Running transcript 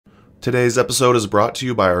Today's episode is brought to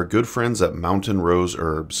you by our good friends at Mountain Rose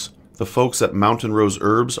Herbs. The folks at Mountain Rose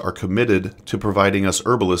Herbs are committed to providing us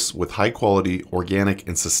herbalists with high-quality, organic,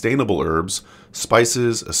 and sustainable herbs,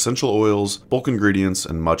 spices, essential oils, bulk ingredients,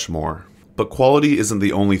 and much more. But quality isn't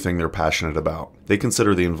the only thing they're passionate about. They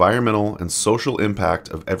consider the environmental and social impact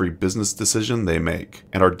of every business decision they make,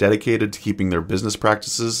 and are dedicated to keeping their business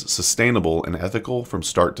practices sustainable and ethical from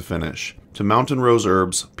start to finish. To Mountain Rose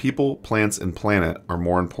Herbs, people, plants, and planet are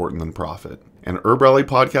more important than profit. And HerbRally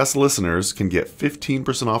Podcast listeners can get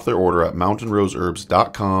 15% off their order at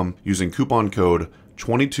mountainroseherbs.com using coupon code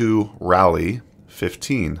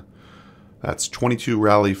 22RALLY15. That's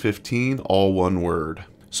 22RALLY15, all one word.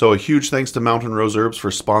 So a huge thanks to Mountain Rose Herbs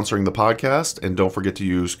for sponsoring the podcast, and don't forget to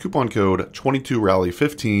use coupon code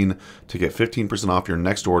 22RALLY15 to get 15% off your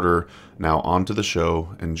next order. Now on to the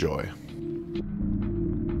show. Enjoy.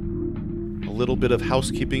 A little bit of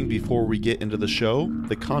housekeeping before we get into the show.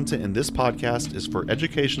 The content in this podcast is for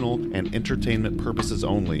educational and entertainment purposes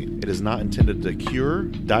only. It is not intended to cure,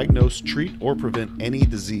 diagnose, treat, or prevent any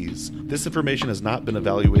disease. This information has not been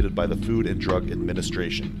evaluated by the Food and Drug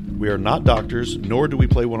Administration. We are not doctors, nor do we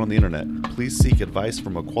play one on the internet. Please seek advice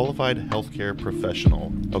from a qualified healthcare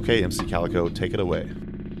professional. Okay, MC Calico, take it away.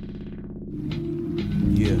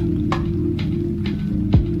 Yeah.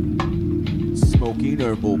 Smoking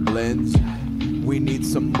herbal blends. We need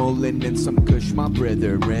some Mullen and some Kush, my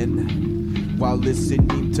brethren. While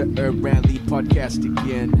listening to HerbRally Podcast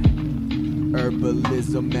again.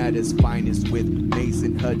 Herbalism at its finest with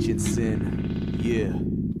Mason Hutchinson. Yeah.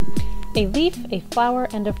 A leaf, a flower,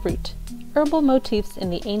 and a fruit. Herbal motifs in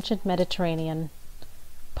the ancient Mediterranean.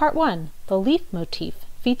 Part 1. The leaf motif,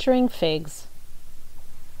 featuring figs.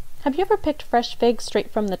 Have you ever picked fresh figs straight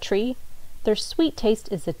from the tree? Their sweet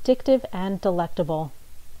taste is addictive and delectable.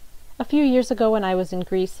 A few years ago when I was in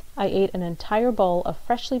Greece, I ate an entire bowl of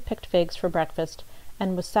freshly picked figs for breakfast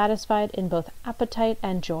and was satisfied in both appetite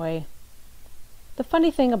and joy. The funny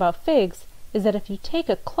thing about figs is that if you take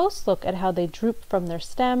a close look at how they droop from their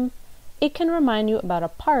stem, it can remind you about a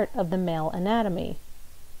part of the male anatomy.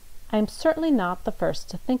 I am certainly not the first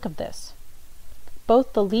to think of this.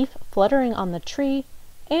 Both the leaf fluttering on the tree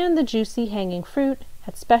and the juicy hanging fruit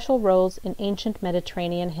had special roles in ancient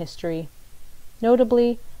Mediterranean history.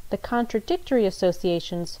 Notably, the contradictory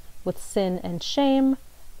associations with sin and shame,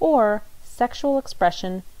 or sexual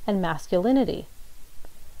expression and masculinity.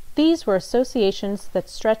 These were associations that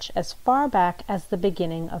stretch as far back as the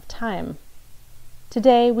beginning of time.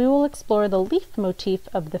 Today we will explore the leaf motif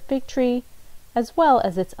of the fig tree, as well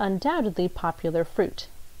as its undoubtedly popular fruit.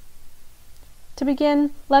 To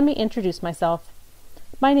begin, let me introduce myself.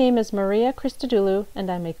 My name is Maria Christodoulou,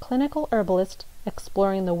 and I'm a clinical herbalist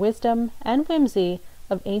exploring the wisdom and whimsy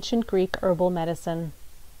of ancient Greek herbal medicine.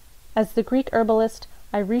 As the Greek herbalist,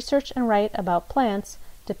 I research and write about plants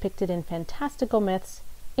depicted in fantastical myths,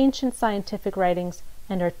 ancient scientific writings,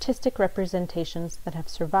 and artistic representations that have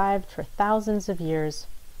survived for thousands of years.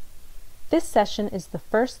 This session is the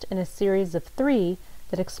first in a series of 3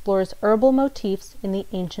 that explores herbal motifs in the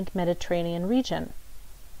ancient Mediterranean region.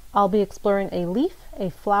 I'll be exploring a leaf, a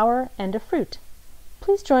flower, and a fruit.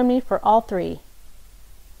 Please join me for all 3.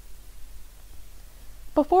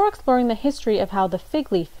 Before exploring the history of how the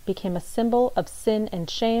fig leaf became a symbol of sin and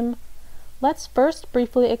shame, let's first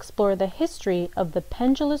briefly explore the history of the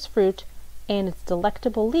pendulous fruit and its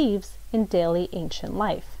delectable leaves in daily ancient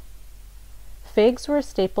life. Figs were a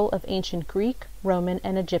staple of ancient Greek, Roman,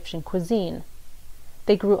 and Egyptian cuisine.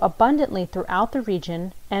 They grew abundantly throughout the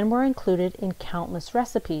region and were included in countless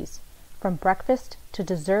recipes, from breakfast to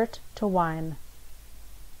dessert to wine.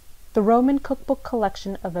 The Roman cookbook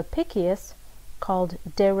collection of Apicius, called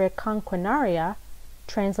De Reconquinaria,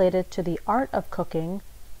 translated to the art of cooking,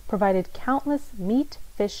 provided countless meat,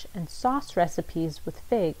 fish, and sauce recipes with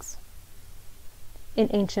figs. In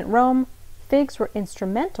ancient Rome, figs were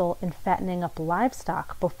instrumental in fattening up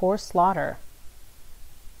livestock before slaughter.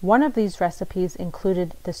 One of these recipes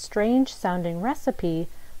included the strange-sounding recipe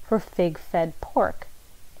for fig-fed pork,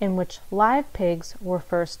 in which live pigs were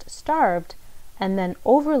first starved and then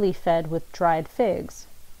overly fed with dried figs.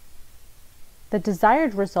 The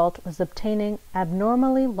desired result was obtaining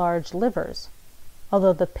abnormally large livers,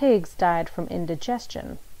 although the pigs died from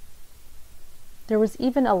indigestion. There was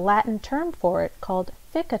even a Latin term for it called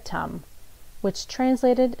ficatum, which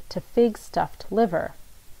translated to fig-stuffed liver.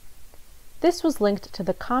 This was linked to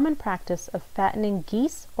the common practice of fattening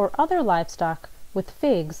geese or other livestock with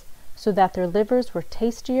figs so that their livers were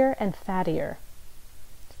tastier and fattier.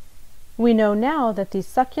 We know now that these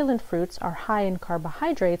succulent fruits are high in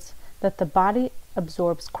carbohydrates that the body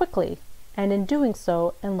absorbs quickly, and in doing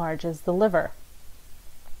so enlarges the liver.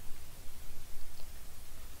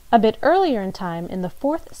 A bit earlier in time, in the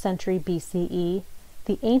 4th century BCE,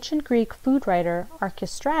 the ancient Greek food writer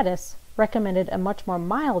Archestratus recommended a much more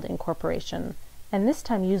mild incorporation, and this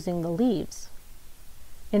time using the leaves.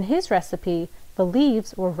 In his recipe, the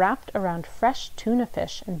leaves were wrapped around fresh tuna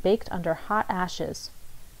fish and baked under hot ashes,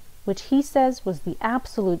 which he says was the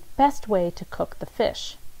absolute best way to cook the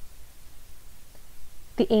fish.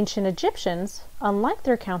 The ancient Egyptians, unlike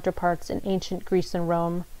their counterparts in ancient Greece and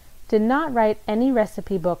Rome, did not write any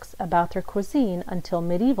recipe books about their cuisine until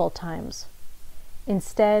medieval times.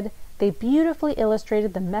 Instead, they beautifully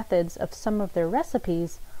illustrated the methods of some of their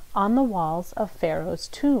recipes on the walls of pharaohs'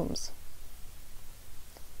 tombs.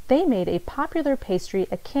 They made a popular pastry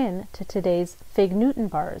akin to today's fig Newton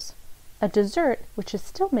bars, a dessert which is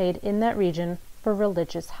still made in that region for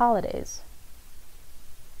religious holidays.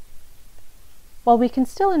 While we can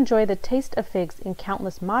still enjoy the taste of figs in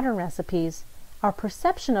countless modern recipes, our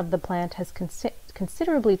perception of the plant has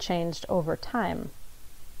considerably changed over time.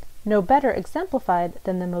 No better exemplified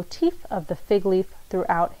than the motif of the fig leaf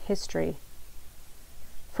throughout history.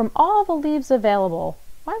 From all the leaves available,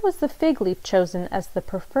 why was the fig leaf chosen as the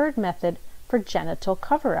preferred method for genital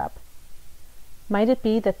cover-up? Might it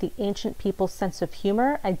be that the ancient people's sense of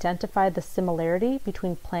humor identified the similarity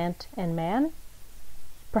between plant and man?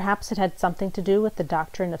 Perhaps it had something to do with the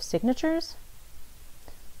doctrine of signatures?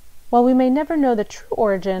 While we may never know the true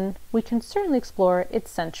origin, we can certainly explore its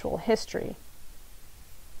sensual history.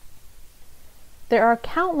 There are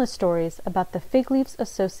countless stories about the fig leaf's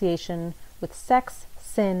association with sex,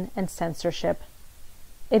 sin, and censorship.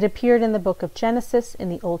 It appeared in the book of Genesis in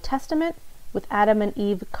the Old Testament, with Adam and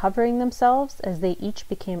Eve covering themselves as they each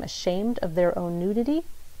became ashamed of their own nudity.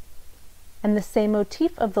 And the same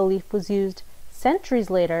motif of the leaf was used centuries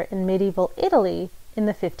later in medieval Italy in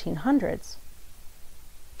the 1500s.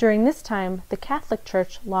 During this time, the Catholic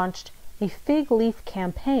Church launched a fig leaf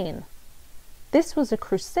campaign. This was a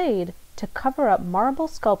crusade to cover up marble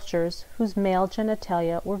sculptures whose male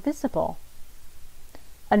genitalia were visible.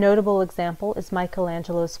 A notable example is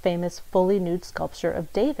Michelangelo's famous fully nude sculpture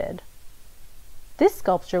of David. This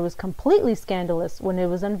sculpture was completely scandalous when it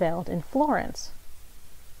was unveiled in Florence.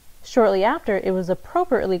 Shortly after, it was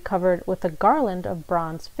appropriately covered with a garland of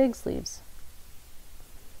bronze fig leaves.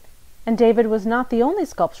 And David was not the only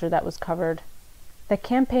sculpture that was covered. The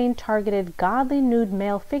campaign targeted godly nude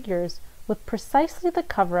male figures with precisely the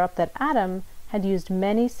cover-up that Adam had used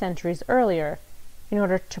many centuries earlier in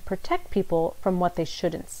order to protect people from what they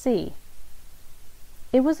shouldn't see.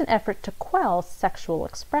 It was an effort to quell sexual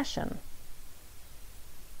expression.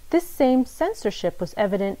 This same censorship was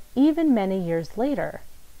evident even many years later.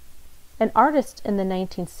 An artist in the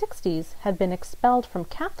 1960s had been expelled from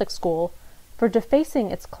Catholic school for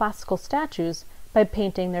defacing its classical statues by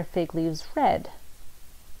painting their fig leaves red.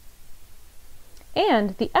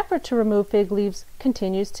 And the effort to remove fig leaves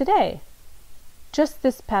continues today. Just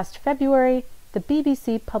this past February, the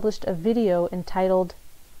BBC published a video entitled,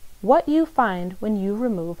 "What You Find When You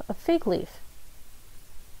Remove a Fig Leaf."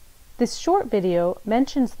 This short video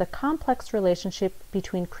mentions the complex relationship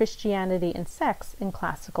between Christianity and sex in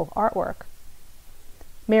classical artwork.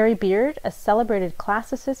 Mary Beard, a celebrated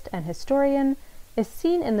classicist and historian, is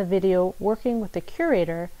seen in the video working with the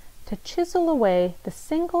curator to chisel away the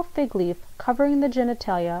single fig leaf covering the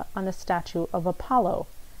genitalia on a statue of Apollo,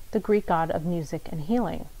 the Greek god of music and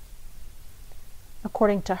healing.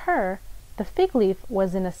 According to her, the fig leaf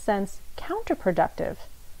was in a sense counterproductive,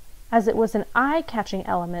 as it was an eye-catching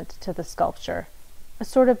element to the sculpture, a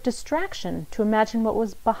sort of distraction to imagine what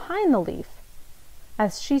was behind the leaf.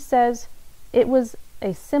 As she says, it was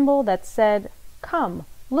a symbol that said, "Come,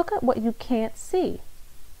 look at what you can't see."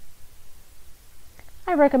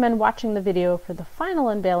 I recommend watching the video for the final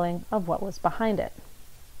unveiling of what was behind it.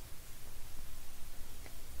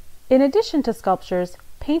 In addition to sculptures,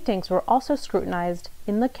 paintings were also scrutinized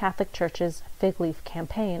in the Catholic Church's fig leaf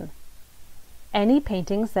campaign. Any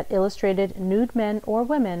paintings that illustrated nude men or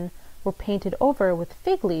women were painted over with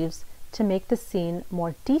fig leaves to make the scene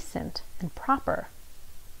more decent and proper.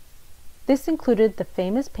 This included the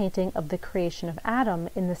famous painting of the creation of Adam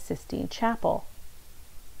in the Sistine Chapel.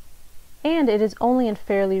 And it is only in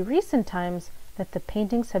fairly recent times that the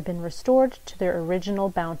paintings have been restored to their original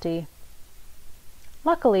bounty.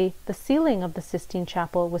 Luckily, the ceiling of the Sistine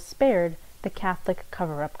Chapel was spared the Catholic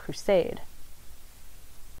cover-up crusade.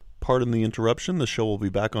 Pardon the interruption, the show will be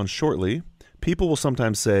back on shortly. People will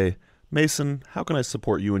sometimes say, "Mason, how can I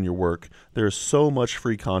support you in your work? There is so much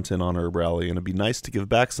free content on HerbRally, and it'd be nice to give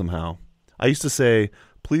back somehow." I used to say,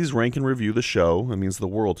 "Please rank and review the show. It means the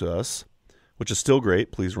world to us." which is still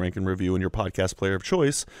great. Please rank and review in your podcast player of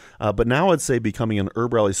choice. But now I'd say becoming an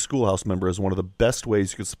HerbRally Schoolhouse member is one of the best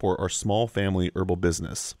ways you can support our small family herbal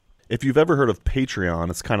business. If you've ever heard of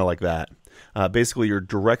Patreon, it's kind of like that. Basically, you're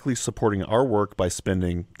directly supporting our work by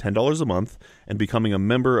spending $10 a month and becoming a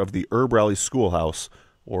member of the HerbRally Schoolhouse,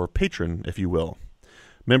 or patron, if you will.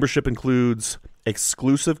 Membership includes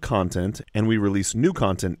exclusive content, and we release new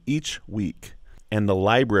content each week. And the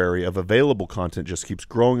library of available content just keeps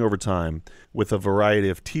growing over time with a variety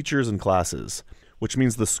of teachers and classes, which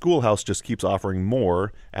means the schoolhouse just keeps offering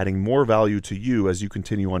more, adding more value to you as you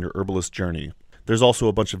continue on your herbalist journey. There's also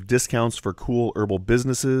a bunch of discounts for cool herbal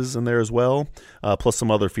businesses in there as well, plus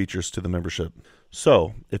some other features to the membership.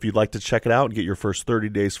 So if you'd like to check it out and get your first 30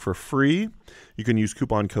 days for free, you can use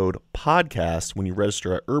coupon code PODCAST when you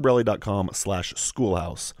register at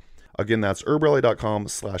herbrally.com/schoolhouse. Again, that's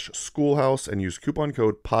herbrally.com/schoolhouse and use coupon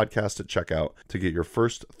code PODCAST at checkout to get your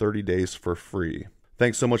first 30 days for free.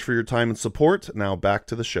 Thanks so much for your time and support. Now back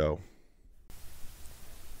to the show.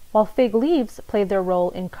 While fig leaves played their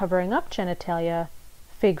role in covering up genitalia,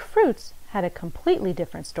 fig fruits had a completely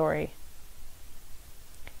different story.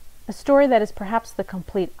 A story that is perhaps the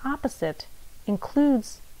complete opposite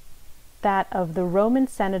includes that of the Roman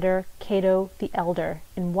senator Cato the Elder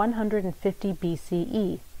in 150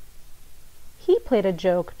 BCE. He played a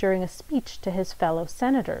joke during a speech to his fellow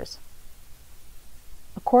senators.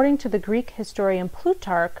 According to the Greek historian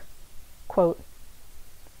Plutarch, quote,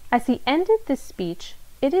 "As he ended this speech,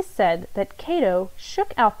 it is said that Cato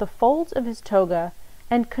shook out the folds of his toga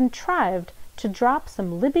and contrived to drop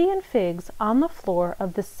some Libyan figs on the floor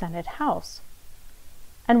of the Senate house.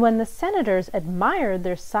 And when the senators admired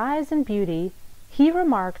their size and beauty, he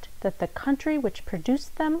remarked that the country which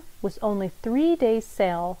produced them was only 3 days'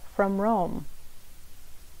 sail from Rome."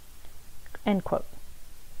 End quote.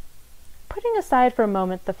 Putting aside for a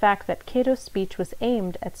moment the fact that Cato's speech was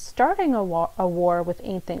aimed at starting a war with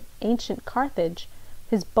ancient Carthage,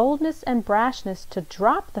 his boldness and brashness to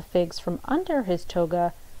drop the figs from under his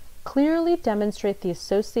toga clearly demonstrate the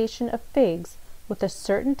association of figs with a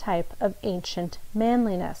certain type of ancient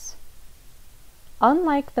manliness.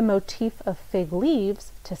 Unlike the motif of fig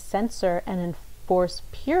leaves to censor and enforce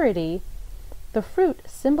purity, the fruit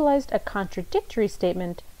symbolized a contradictory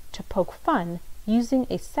statement to poke fun using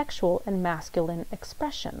a sexual and masculine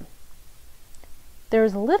expression. There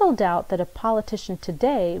is little doubt that a politician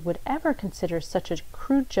today would ever consider such a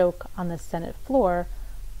crude joke on the Senate floor,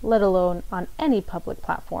 let alone on any public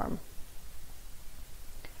platform.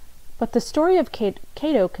 But the story of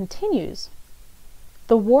Cato continues.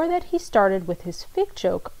 The war that he started with his fig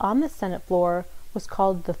joke on the Senate floor was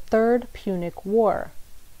called the Third Punic War.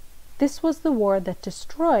 This was the war that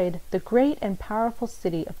destroyed the great and powerful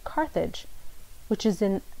city of Carthage, which is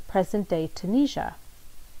in present-day Tunisia.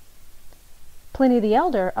 Pliny the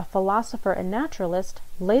Elder, a philosopher and naturalist,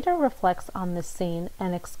 later reflects on this scene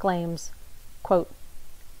and exclaims, quote,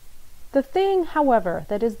 "The thing, however,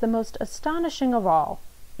 that is the most astonishing of all,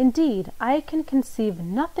 indeed, I can conceive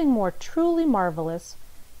nothing more truly marvelous,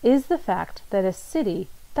 is the fact that a city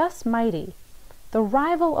thus mighty, the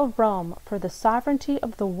rival of Rome for the sovereignty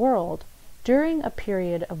of the world during a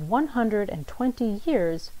period of 120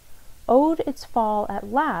 years, owed its fall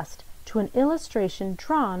at last to an illustration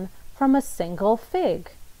drawn from a single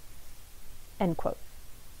fig." End quote.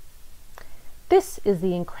 This is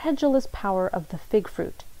the incredulous power of the fig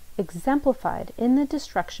fruit, exemplified in the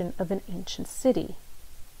destruction of an ancient city.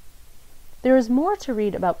 There is more to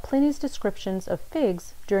read about Pliny's descriptions of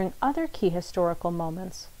figs during other key historical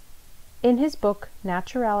moments. In his book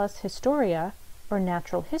Naturalis Historia, or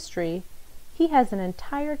Natural History, he has an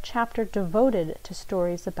entire chapter devoted to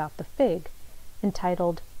stories about the fig,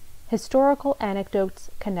 entitled Historical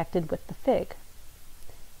Anecdotes Connected with the Fig.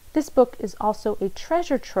 This book is also a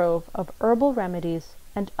treasure trove of herbal remedies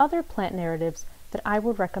and other plant narratives that I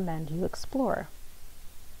would recommend you explore.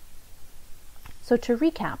 So to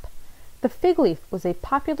recap, the fig leaf was a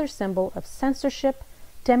popular symbol of censorship,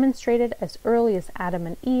 demonstrated as early as Adam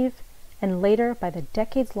and Eve, and later by the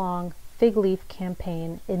decades-long fig leaf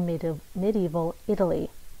campaign in medieval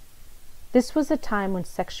Italy. This was a time when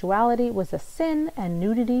sexuality was a sin and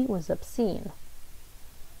nudity was obscene.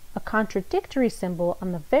 A contradictory symbol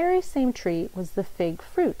on the very same tree was the fig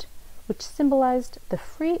fruit, which symbolized the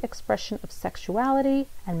free expression of sexuality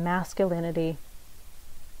and masculinity.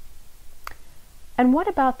 And what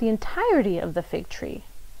about the entirety of the fig tree?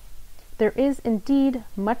 There is indeed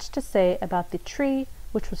much to say about the tree,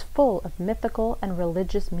 which was full of mythical and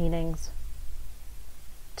religious meanings.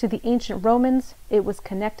 To the ancient Romans, it was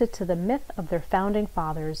connected to the myth of their founding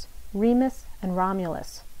fathers, Remus and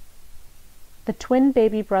Romulus. The twin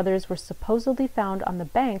baby brothers were supposedly found on the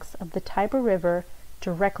banks of the Tiber River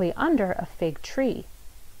directly under a fig tree.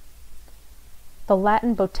 The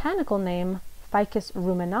Latin botanical name Ficus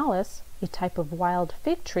ruminalis, a type of wild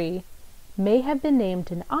fig tree, may have been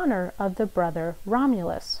named in honor of the brother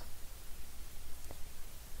Romulus.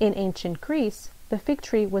 In ancient Greece, the fig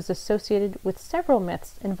tree was associated with several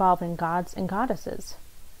myths involving gods and goddesses.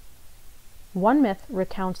 One myth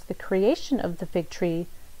recounts the creation of the fig tree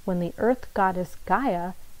when the earth goddess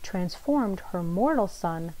Gaia transformed her mortal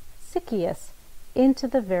son, Sychaeus, into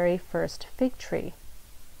the very first fig tree.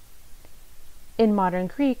 In modern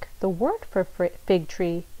Greek, the word for fig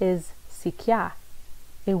tree is psykia,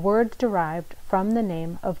 a word derived from the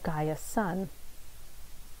name of Gaia's son.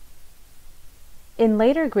 In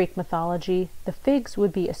later Greek mythology, the figs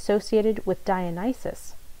would be associated with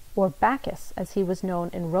Dionysus, or Bacchus as he was known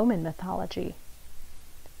in Roman mythology.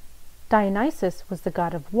 Dionysus was the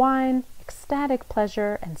god of wine, ecstatic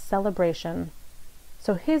pleasure, and celebration,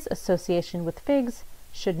 so his association with figs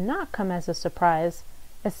should not come as a surprise,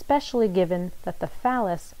 especially given that the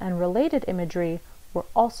phallus and related imagery were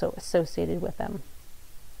also associated with them.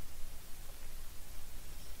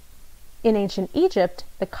 In ancient Egypt,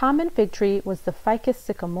 the common fig tree was the Ficus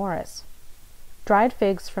sycamoris. Dried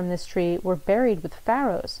figs from this tree were buried with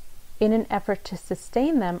pharaohs in an effort to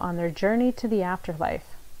sustain them on their journey to the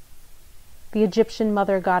afterlife. The Egyptian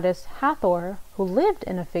mother goddess Hathor, who lived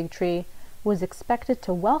in a fig tree, was expected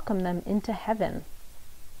to welcome them into heaven.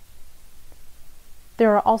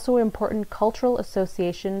 There are also important cultural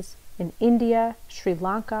associations in India, Sri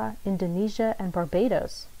Lanka, Indonesia, and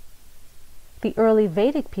Barbados. The early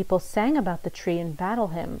Vedic people sang about the tree in battle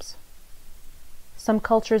hymns. Some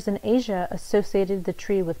cultures in Asia associated the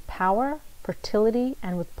tree with power, fertility,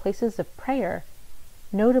 and with places of prayer,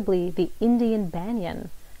 notably the Indian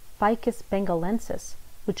banyan, Ficus bengalensis,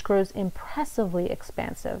 which grows impressively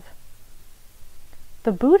expansive.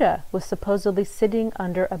 The Buddha was supposedly sitting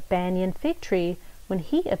under a banyan fig tree when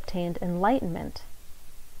he obtained enlightenment.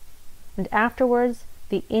 And afterwards,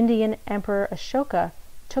 the Indian Emperor Ashoka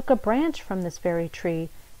took a branch from this very tree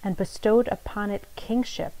and bestowed upon it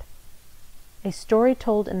kingship, a story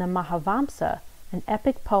told in the Mahavamsa, an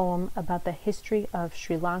epic poem about the history of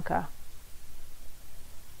Sri Lanka.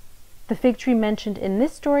 The fig tree mentioned in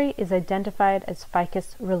this story is identified as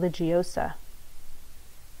Ficus religiosa.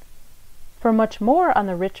 For much more on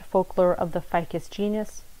the rich folklore of the ficus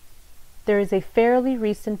genus, there is a fairly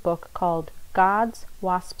recent book called Gods,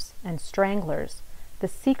 Wasps, and Stranglers, The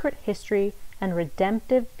Secret History and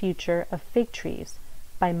Redemptive Future of Fig Trees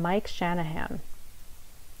by Mike Shanahan.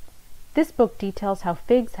 This book details how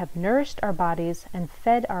figs have nourished our bodies and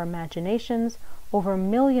fed our imaginations over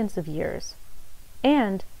millions of years,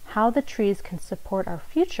 and how the trees can support our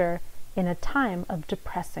future in a time of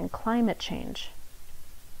depressing climate change.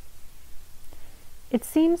 It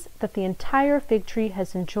seems that the entire fig tree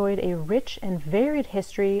has enjoyed a rich and varied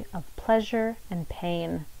history of pleasure and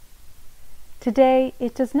pain. Today,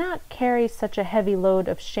 it does not carry such a heavy load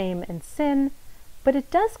of shame and sin, but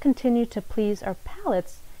it does continue to please our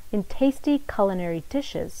palates in tasty culinary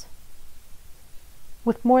dishes.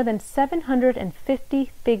 With more than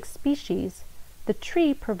 750 fig species, the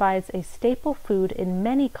tree provides a staple food in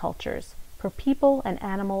many cultures for people and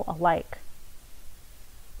animal alike.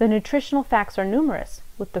 The nutritional facts are numerous,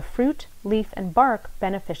 with the fruit, leaf, and bark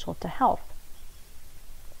beneficial to health.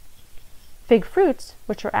 Fig fruits,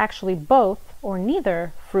 which are actually both or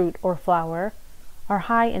neither fruit or flower, are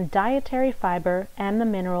high in dietary fiber and the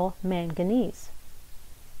mineral manganese.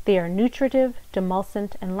 They are nutritive,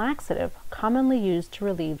 demulcent, and laxative, commonly used to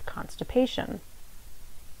relieve constipation.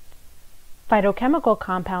 Phytochemical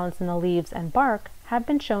compounds in the leaves and bark have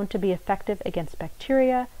been shown to be effective against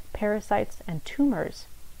bacteria, parasites, and tumors.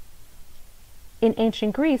 In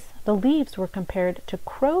ancient Greece, the leaves were compared to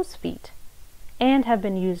crow's feet and have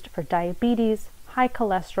been used for diabetes, high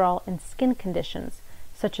cholesterol, and skin conditions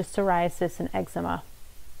such as psoriasis and eczema.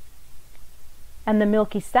 And the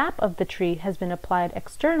milky sap of the tree has been applied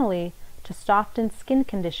externally to soften skin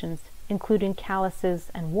conditions, including calluses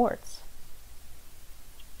and warts.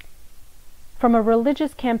 From a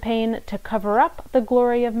religious campaign to cover up the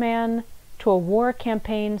glory of man to a war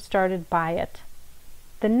campaign started by it,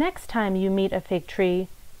 the next time you meet a fig tree,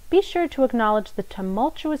 be sure to acknowledge the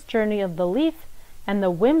tumultuous journey of the leaf and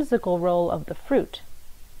the whimsical role of the fruit.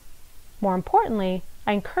 More importantly,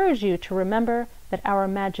 I encourage you to remember that our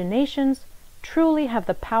imaginations truly have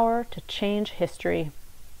the power to change history.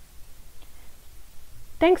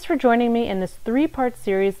 Thanks for joining me in this 3-part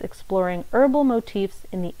series exploring herbal motifs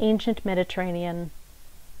in the ancient Mediterranean.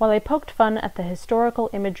 While I poked fun at the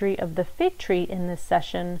historical imagery of the fig tree in this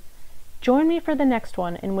session, Join me for the next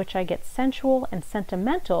one, in which I get sensual and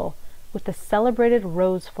sentimental with the celebrated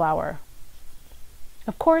rose flower.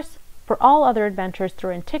 Of course, for all other adventures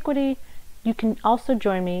through antiquity, you can also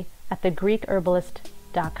join me at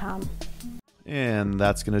thegreekherbalist.com. And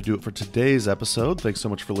that's going to do it for today's episode. Thanks so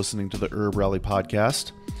much for listening to the HerbRally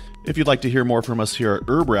Podcast. If you'd like to hear more from us here at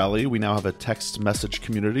HerbRally, we now have a text message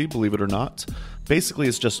community, believe it or not. Basically,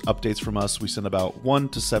 it's just updates from us. We send about 1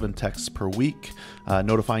 to 7 texts per week,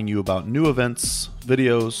 notifying you about new events,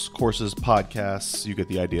 videos, courses, podcasts. You get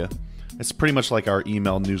the idea. It's pretty much like our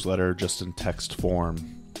email newsletter, just in text form.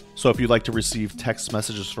 So if you'd like to receive text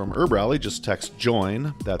messages from HerbRally, just text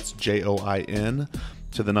JOIN, that's JOIN,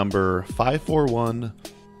 to the number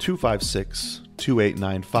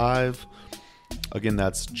 541-256-2895. Again,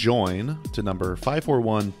 that's JOIN to number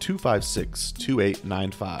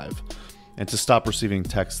 541-256-2895. And to stop receiving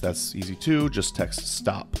texts, that's easy too. Just text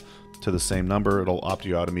STOP to the same number. It'll opt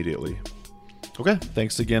you out immediately. Okay,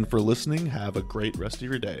 thanks again for listening. Have a great rest of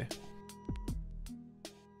your day.